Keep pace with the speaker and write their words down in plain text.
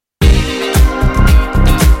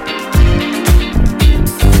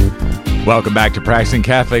Welcome back to Practicing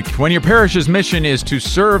Catholic. When your parish's mission is to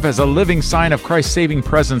serve as a living sign of Christ's saving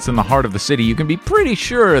presence in the heart of the city, you can be pretty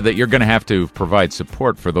sure that you're going to have to provide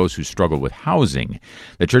support for those who struggle with housing.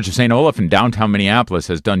 The Church of St. Olaf in downtown Minneapolis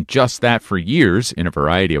has done just that for years in a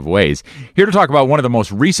variety of ways. Here to talk about one of the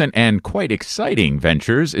most recent and quite exciting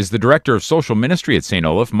ventures is the Director of Social Ministry at St.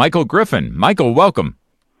 Olaf, Michael Griffin. Michael, welcome.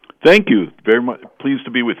 Thank you. Very much pleased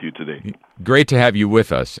to be with you today. Great to have you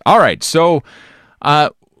with us. All right, so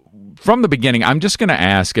from the beginning, I'm just going to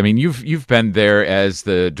ask, I mean, you've been there as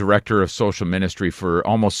the Director of Social Ministry for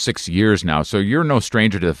almost 6 years now, so you're no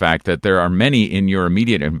stranger to the fact that there are many in your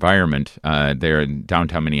immediate environment there in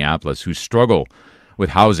downtown Minneapolis who struggle with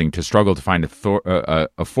housing, to find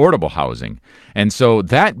affordable housing. And so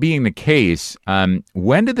that being the case,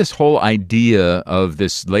 when did this whole idea of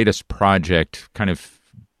this latest project kind of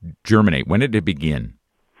germinate? When did it begin?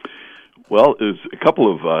 Well, there's a couple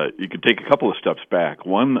of, you could take a couple of steps back.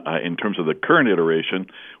 One, in terms of the current iteration,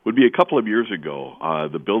 would be a couple of years ago.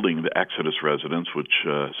 The building, the Exodus residence, which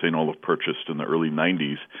St. Olaf purchased in the early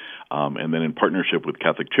 90s, and then in partnership with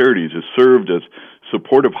Catholic Charities, has served as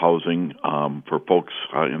supportive housing for folks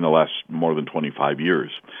in the last more than 25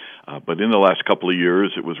 years. But in the last couple of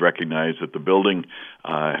years, it was recognized that the building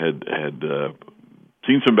had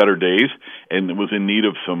seen some better days, and it was in need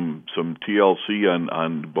of some TLC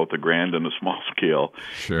on both the grand and the small scale.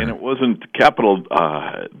 Sure. And it wasn't capital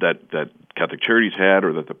that Catholic Charities had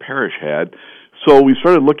or that the parish had. So we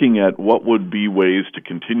started looking at what would be ways to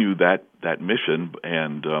continue that mission,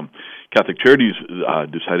 and Catholic Charities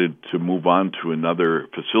decided to move on to another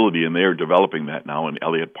facility, and they are developing that now in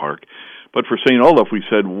Elliott Park. But for St. Olaf, we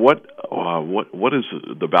said, what is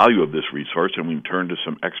the value of this resource? And we turned to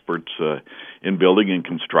some experts in building and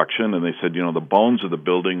construction, and they said, the bones of the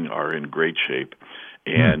building are in great shape,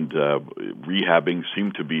 and rehabbing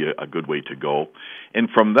seemed to be a good way to go. And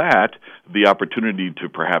from that, the opportunity to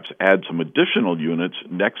perhaps add some additional units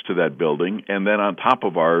next to that building, and then on top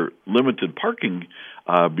of our limited parking,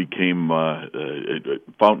 became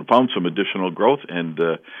found some additional growth, and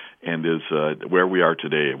is where we are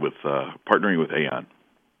today with partnering with Aon.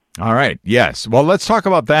 All right. Yes. Well, let's talk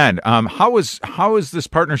about that. How is this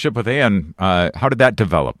partnership with Aon? How did that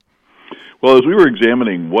develop? Well, as we were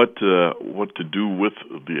examining what to do with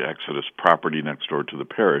the Exodus property next door to the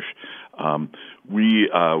parish, we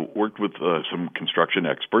worked with some construction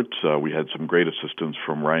experts. We had some great assistance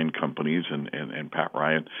from Ryan Companies and Pat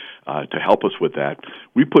Ryan to help us with that.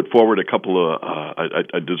 We put forward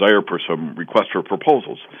a desire for some requests for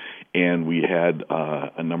proposals, and we had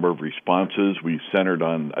a number of responses. We centered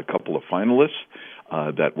on a couple of finalists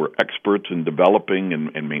that were experts in developing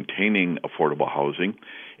and maintaining affordable housing,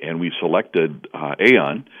 and we selected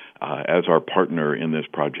Aon as our partner in this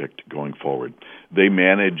project going forward. They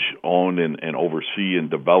manage, own, and oversee and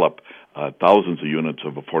develop thousands of units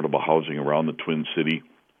of affordable housing around the Twin City,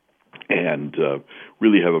 and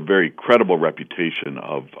really have a very credible reputation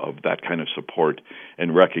of that kind of support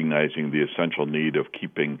and recognizing the essential need of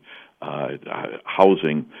keeping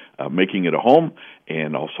housing, making it a home,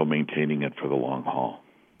 and also maintaining it for the long haul.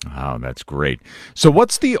 Wow, that's great. So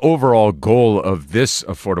what's the overall goal of this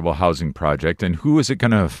affordable housing project, and who is it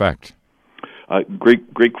going to affect?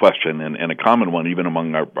 Great question, and a common one even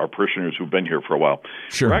among our parishioners who've been here for a while.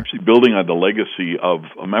 Sure. We're actually building on the legacy of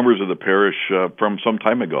members of the parish from some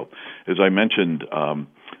time ago. As I mentioned,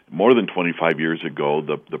 more than 25 years ago,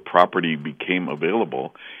 the property became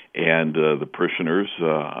available, and the parishioners,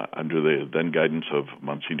 under the then guidance of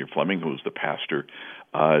Monsignor Fleming, who was the pastor,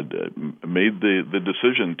 made the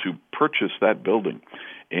decision to purchase that building.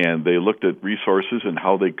 And they looked at resources and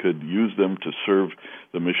how they could use them to serve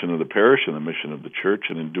the mission of the parish and the mission of the church,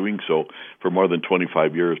 and in doing so, for more than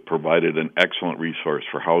 25 years, provided an excellent resource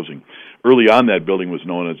for housing. Early on, that building was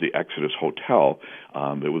known as the Exodus Hotel.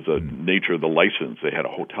 It was the nature of the license. They had a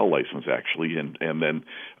hotel license, actually, and then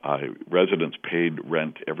residents paid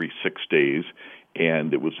rent every 6 days,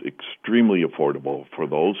 and it was extremely affordable for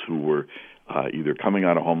those who were either coming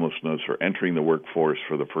out of homelessness or entering the workforce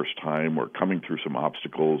for the first time or coming through some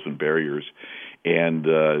obstacles and barriers. And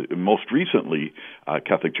most recently,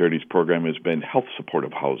 Catholic Charities program has been health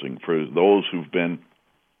supportive housing for those who've been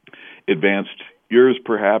advanced years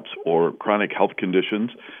perhaps or chronic health conditions.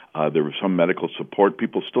 There was some medical support.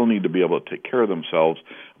 People still need to be able to take care of themselves,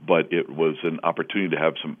 but it was an opportunity to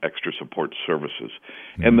have some extra support services.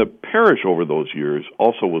 Mm-hmm. And the parish over those years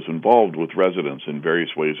also was involved with residents in various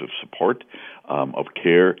ways of support, of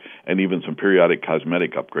care, and even some periodic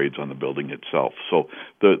cosmetic upgrades on the building itself. So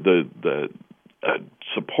the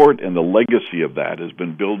support and the legacy of that has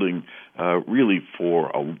been building really for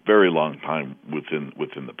a very long time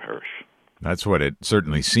within the parish. That's what it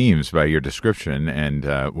certainly seems by your description, and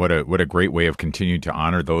what a great way of continuing to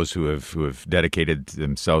honor those who have dedicated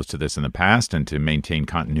themselves to this in the past and to maintain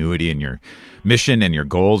continuity in your mission and your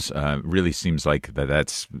goals. Really seems like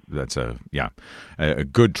that's a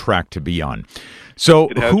good track to be on. So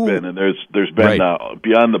it has been, and there's been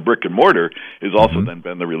beyond the brick and mortar is also then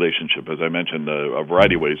been the relationship, as I mentioned, a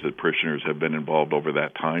variety of ways that parishioners have been involved over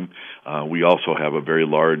that time. We also have a very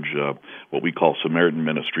large what we call Samaritan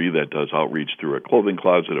ministry that does outreach through a clothing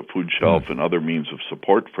closet, a food shelf, and other means of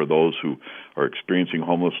support for those who are experiencing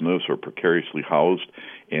homelessness or precariously housed.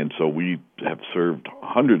 And so we have served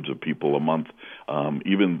hundreds of people a month,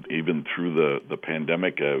 even through the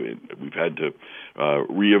pandemic. We've had to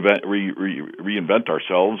reinvent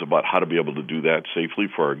ourselves about how to be able to do that safely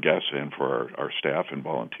for our guests and for our staff and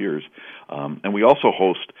volunteers. And we also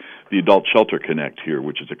host the Adult Shelter Connect here,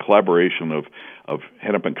 which is a collaboration of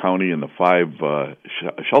Hennepin County and the 5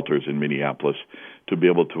 shelters in Minneapolis to be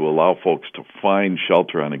able to allow folks to find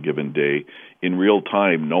shelter on a given day in real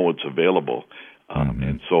time, know it's available.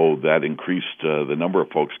 And so that increased the number of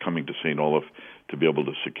folks coming to St. Olaf to be able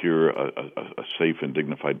to secure a safe and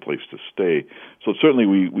dignified place to stay. So certainly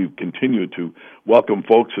we've continued to welcome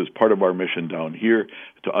folks as part of our mission down here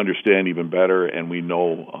to understand even better, and we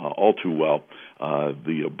know all too well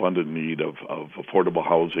the abundant need of affordable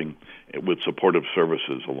housing with supportive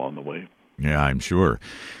services along the way. Yeah, I'm sure.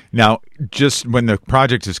 Now, just when the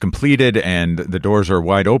project is completed and the doors are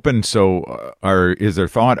wide open, so is there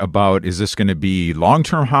thought about, is this going to be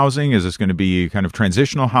long-term housing? Is this going to be kind of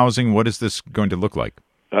transitional housing? What is this going to look like?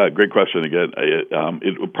 Great question again.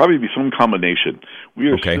 It will probably be some combination. We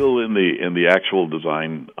are still in the actual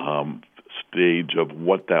design stage of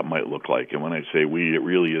what that might look like. And when I say we, it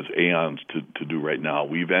really is aeons to do right now.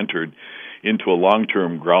 We've entered into a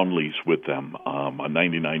long-term ground lease with them, a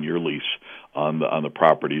 99-year lease on the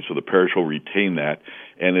property. So the parish will retain that,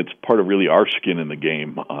 and it's part of really our skin in the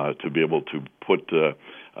game to be able to put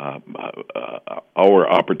our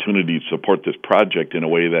opportunities to support this project in a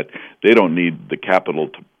way that they don't need the capital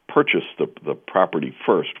to purchase the property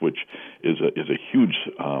first, which is a huge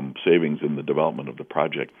savings in the development of the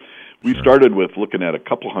project. We started with looking at a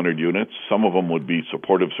couple hundred units. Some of them would be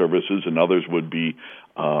supportive services, and others would be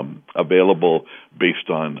available based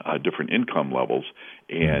on different income levels.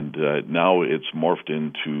 And now it's morphed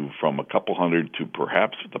into from a couple hundred to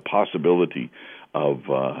perhaps the possibility of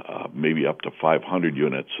maybe up to 500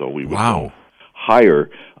 units. So we would go higher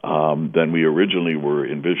than we originally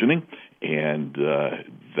were envisioning, and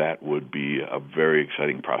that would be a very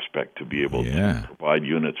exciting prospect to be able to provide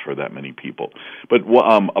units for that many people. But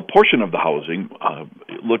a portion of the housing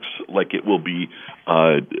looks like it will be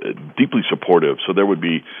deeply supportive. So there would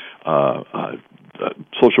be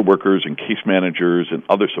social workers and case managers and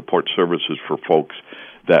other support services for folks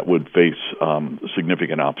that would face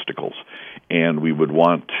significant obstacles. And we would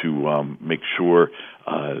want to make sure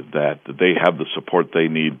that they have the support they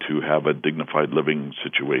need to have a dignified living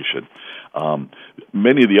situation.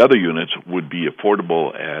 Many of the other units would be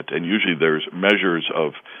affordable and usually there's measures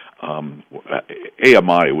of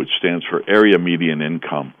AMI, which stands for Area Median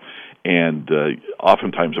Income. And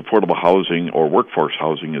oftentimes affordable housing or workforce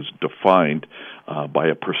housing is defined by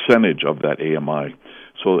a percentage of that AMI.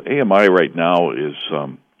 So AMI right now is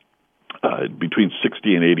between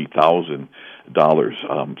 $60,000 and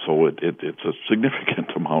 $80,000. So it's a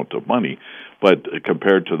significant amount of money, but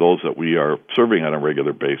compared to those that we are serving on a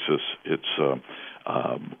regular basis, it's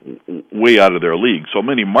way out of their league. So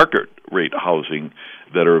many market rate housing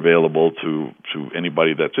that are available to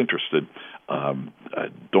anybody that's interested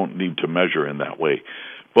don't need to measure in that way.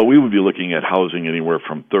 But we would be looking at housing anywhere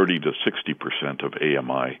from 30 to 60% of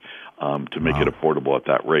AMI to make it affordable at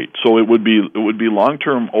that rate. So it would be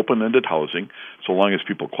long-term open-ended housing, so long as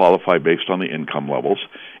people qualify based on the income levels,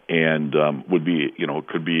 and would be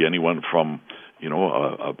could be anyone from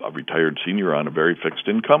a retired senior on a very fixed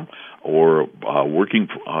income, or working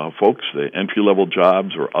folks, the entry-level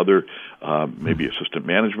jobs, or other maybe assistant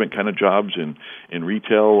management kind of jobs in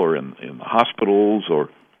retail or in the hospitals, or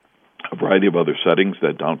a variety of other settings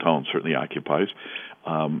that downtown certainly occupies.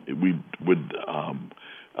 We would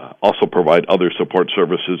also provide other support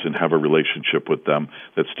services and have a relationship with them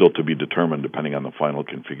that's still to be determined depending on the final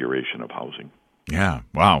configuration of housing. Yeah.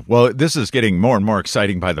 Wow. Well, this is getting more and more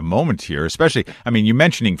exciting by the moment here, especially, you're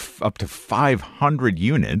mentioning up to 500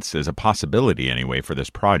 units as a possibility anyway for this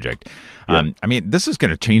project. Yeah. This is going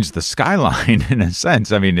to change the skyline in a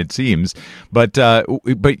sense. It seems, but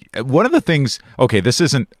one of the things,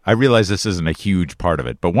 I realize this isn't a huge part of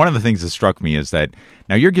it, but one of the things that struck me is that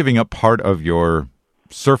now you're giving up part of your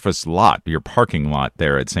surface lot, your parking lot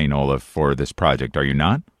there at St. Olaf for this project, are you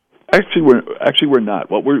not? Actually we're not.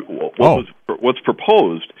 What's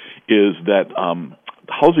proposed is that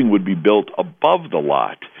housing would be built above the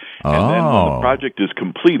lot, and then when the project is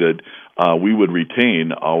completed, we would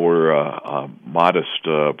retain our modest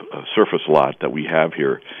surface lot that we have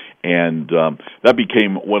here. And that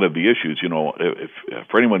became one of the issues. You know, if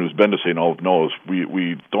for anyone who's been to St. Olaf knows,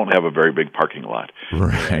 we don't have a very big parking lot.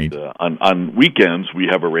 Right. And, on weekends, we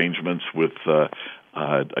have arrangements with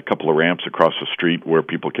a couple of ramps across the street where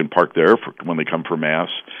people can park there when they come for Mass.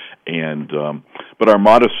 And but our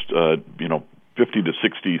modest, 50 to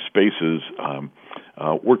 60 spaces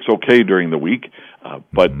works okay during the week.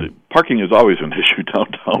 But parking is always an issue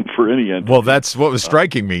downtown for any entity. Well, that's what was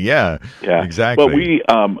striking me. Yeah, exactly. But we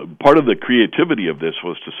part of the creativity of this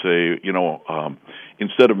was to say,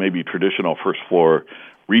 instead of maybe traditional first floor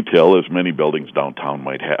retail, as many buildings downtown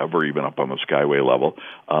might have, or even up on the Skyway level,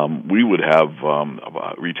 we would have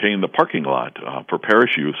retain the parking lot for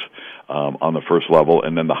parish use on the first level,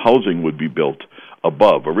 and then the housing would be built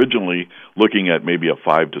above. Originally looking at maybe a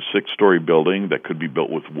 5 to 6 story building that could be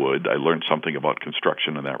built with wood. I learned something about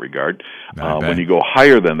construction in that regard. When you go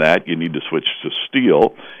higher than that, you need to switch to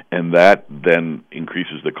steel, and that then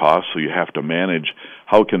increases the cost, so you have to manage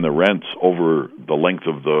how can the rents over the length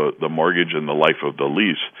of the mortgage and the life of the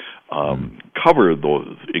lease cover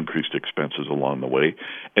those increased expenses along the way.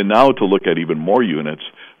 And now to look at even more units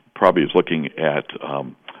probably is looking at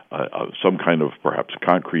some kind of perhaps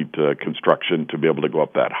concrete construction to be able to go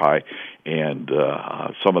up that high, and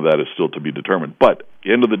some of that is still to be determined. But at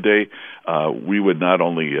the end of the day, we would not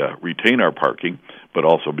only retain our parking, but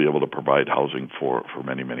also be able to provide housing for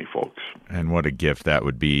many, many folks. And what a gift that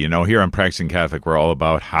would be. Here on Practicing Catholic, we're all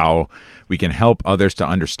about how we can help others to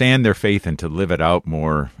understand their faith and to live it out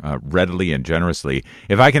more readily and generously.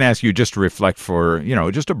 If I can ask you just to reflect for,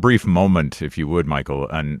 just a brief moment, if you would, Michael,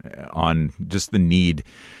 on just the need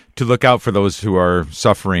to look out for those who are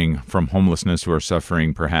suffering from homelessness, who are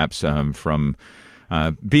suffering perhaps from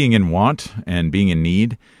being in want and being in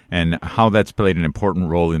need, and how that's played an important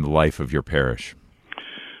role in the life of your parish.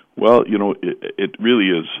 Well, it really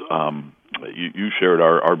is. You shared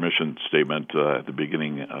our mission statement at the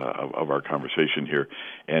beginning of our conversation here,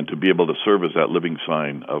 and to be able to serve as that living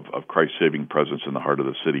sign of Christ's saving presence in the heart of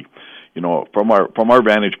the city. From our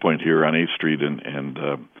vantage point here on 8th Street and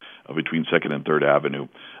between 2nd and 3rd Avenue,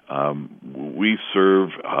 we serve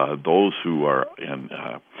those who are in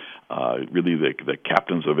really the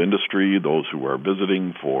captains of industry, those who are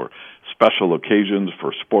visiting for special occasions,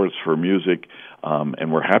 for sports, for music,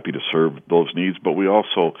 and we're happy to serve those needs. But we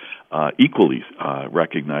also equally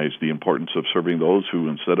recognize the importance of serving those who,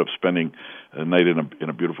 instead of spending a night in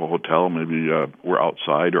a beautiful hotel, maybe we're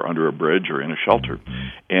outside or under a bridge or in a shelter.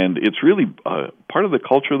 And it's really part of the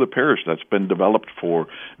culture of the parish that's been developed for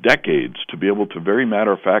decades to be able to very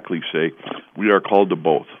matter-of-factly say we are called to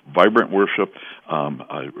both vibrant worship,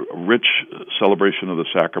 a rich celebration of the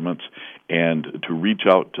sacraments, and to reach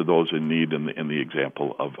out to those in need in the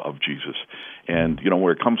example of Jesus. And,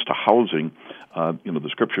 where it comes to housing, the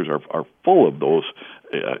scriptures are full of those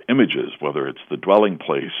images, whether it's the dwelling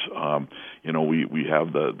place. We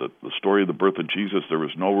have the story of the birth of Jesus. There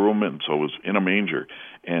was no room, and so it was in a manger.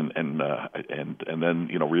 And then,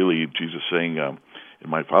 really Jesus saying, in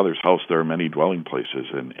my Father's house there are many dwelling places,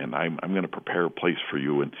 and I'm going to prepare a place for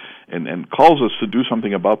you, and calls us to do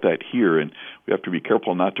something about that here. And we have to be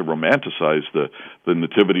careful not to romanticize the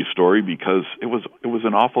nativity story, because it was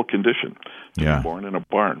an awful condition to be born in a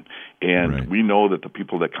barn. And we know that the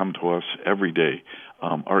people that come to us every day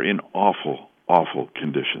are in awful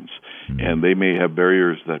conditions, and they may have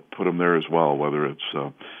barriers that put them there as well, whether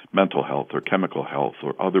it's mental health or chemical health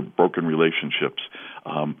or other broken relationships.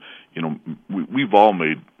 We've all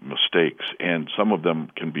made mistakes, and some of them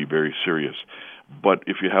can be very serious. But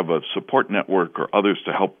if you have a support network or others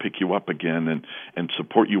to help pick you up again and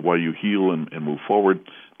support you while you heal and move forward,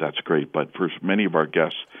 that's great. But for many of our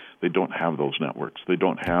guests, they don't have those networks. They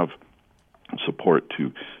don't have support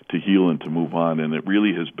to heal and to move on, and it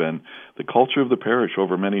really has been the culture of the parish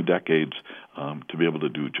over many decades to be able to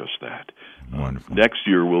do just that. Wonderful. Next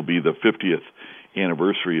year will be the 50th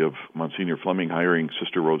anniversary of Monsignor Fleming hiring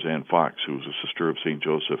Sister Roseanne Fox, who was a sister of St.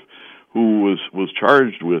 Joseph, who was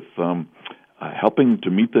charged with helping to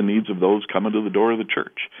meet the needs of those coming to the door of the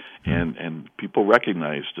church. And people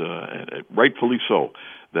recognized, rightfully so,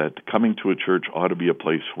 that coming to a church ought to be a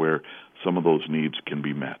place where some of those needs can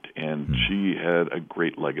be met. And she had a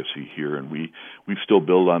great legacy here, and we still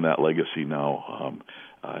build on that legacy now.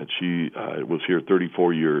 She was here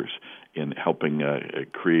 34 years in helping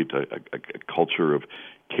create a culture of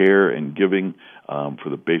care and giving for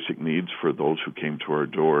the basic needs for those who came to our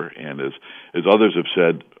door. And as others have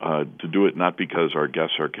said, to do it not because our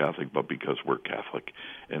guests are Catholic, but because we're Catholic,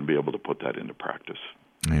 and be able to put that into practice.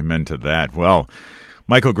 Amen to that. Well,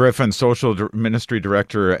 Michael Griffin, Social Ministry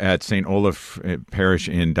Director at St. Olaf Parish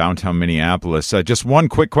in downtown Minneapolis. Just one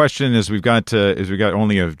quick question, as we've got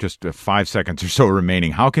only just 5 seconds or so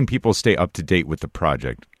remaining. How can people stay up to date with the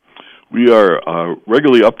project? We are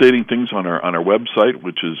regularly updating things on our website,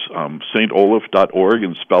 which is saintolaf.org,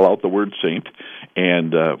 and spell out the word saint,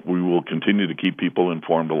 and we will continue to keep people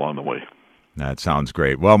informed along the way. That sounds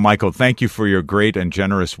great. Well, Michael, thank you for your great and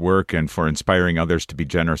generous work and for inspiring others to be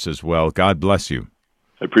generous as well. God bless you.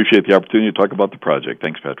 I appreciate the opportunity to talk about the project.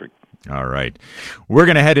 Thanks, Patrick. All right. We're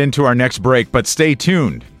going to head into our next break, but stay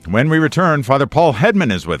tuned. When we return, Father Paul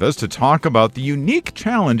Hedman is with us to talk about the unique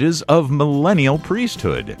challenges of millennial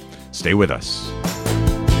priesthood. Stay with us.